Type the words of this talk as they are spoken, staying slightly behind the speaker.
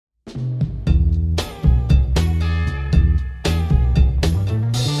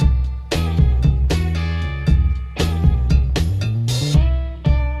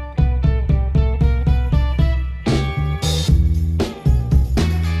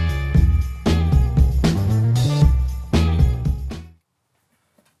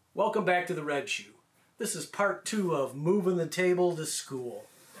Welcome back to the Red Shoe. This is part 2 of moving the table to school.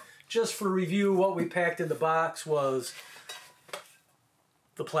 Just for review, what we packed in the box was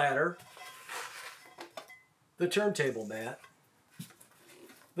the platter, the turntable mat,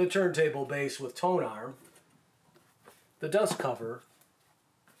 the turntable base with tone arm, the dust cover,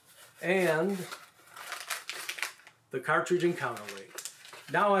 and the cartridge and counterweight.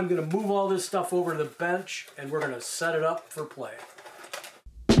 Now I'm going to move all this stuff over to the bench and we're going to set it up for play.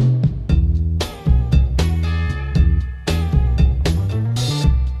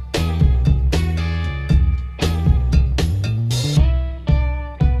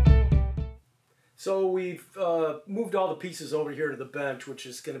 So we've moved all the pieces over here to the bench, which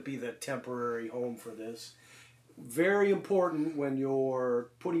is going to be the temporary home for this. Very important when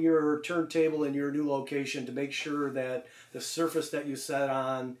you're putting your turntable in your new location to make sure that the surface that you set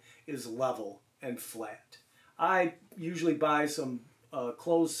on is level and flat. I usually buy some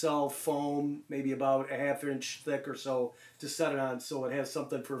closed cell foam, maybe about a ½ inch thick or so, to set it on so it has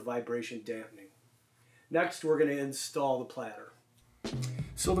something for vibration dampening. Next, we're going to install the platter.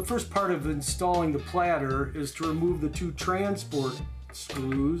 So the first part of installing the platter is to remove the 2 transport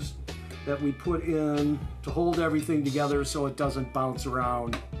screws that we put in to hold everything together so it doesn't bounce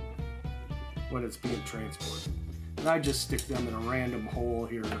around when it's being transported. And I just stick them in a random hole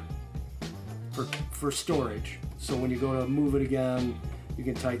here for storage. So when you go to move it again, you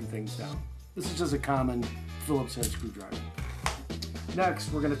can tighten things down. This is just a common Phillips head screwdriver.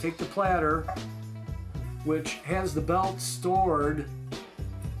 Next, we're going to take the platter, which has the belt stored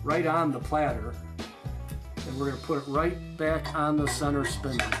right on the platter, and we're going to put it right back on the center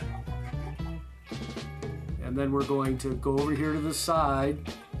spindle. And then we're going to go over here to the side.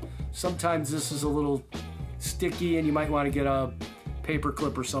 Sometimes this is a little sticky and you might want to get a paper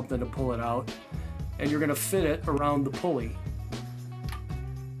clip or something to pull it out. And you're going to fit it around the pulley.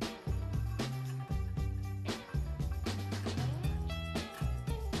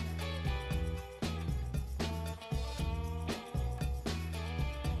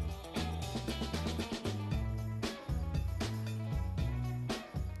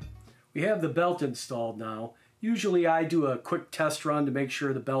 We have the belt installed now. Usually I do a quick test run to make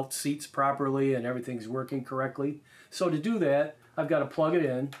sure the belt seats properly and everything's working correctly. So to do that, I've got to plug it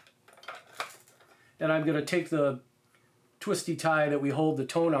in, and I'm going to take the twisty tie that we hold the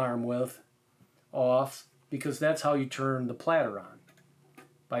tone arm with off, because that's how you turn the platter on,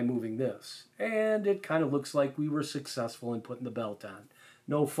 by moving this. And it kind of looks like we were successful in putting the belt on.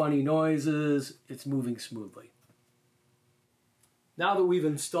 No funny noises, it's moving smoothly. Now that we've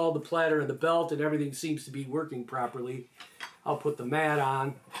installed the platter and the belt and everything seems to be working properly, I'll put the mat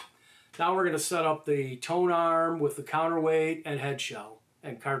on. Now we're going to set up the tone arm with the counterweight and head shell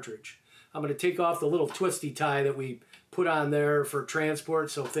and cartridge. I'm going to take off the little twisty tie that we put on there for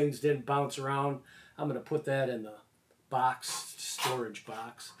transport so things didn't bounce around. I'm going to put that in the box, storage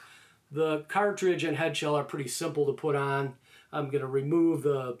box. The cartridge and head shell are pretty simple to put on. I'm going to remove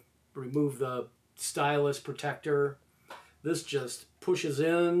the stylus protector. This just pushes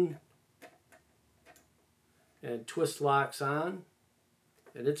in and twist locks on,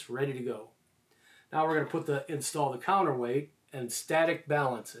 and it's ready to go. Now we're going to install the counterweight and static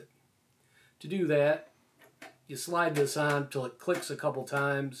balance it. To do that, you slide this on till it clicks a couple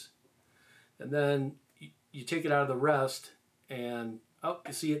times, and then you take it out of the rest, and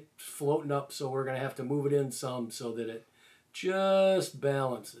you see it floating up, so we're going to have to move it in some so that it just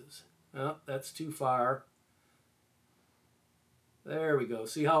balances. Oh, that's too far. There we go.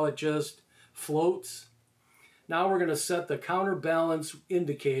 See how it just floats? Now we're going to set the counterbalance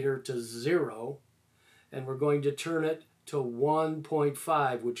indicator to 0, and we're going to turn it to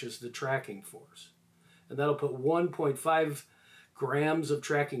 1.5, which is the tracking force. And that'll put 1.5 grams of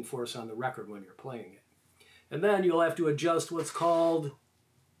tracking force on the record when you're playing it. And then you'll have to adjust what's called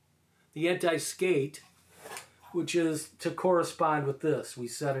the anti-skate, which is to correspond with this. We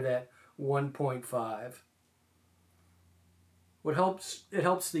set it at 1.5. It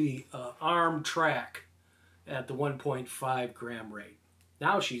helps the arm track at the 1.5 gram rate.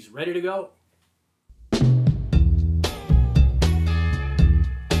 Now she's ready to go.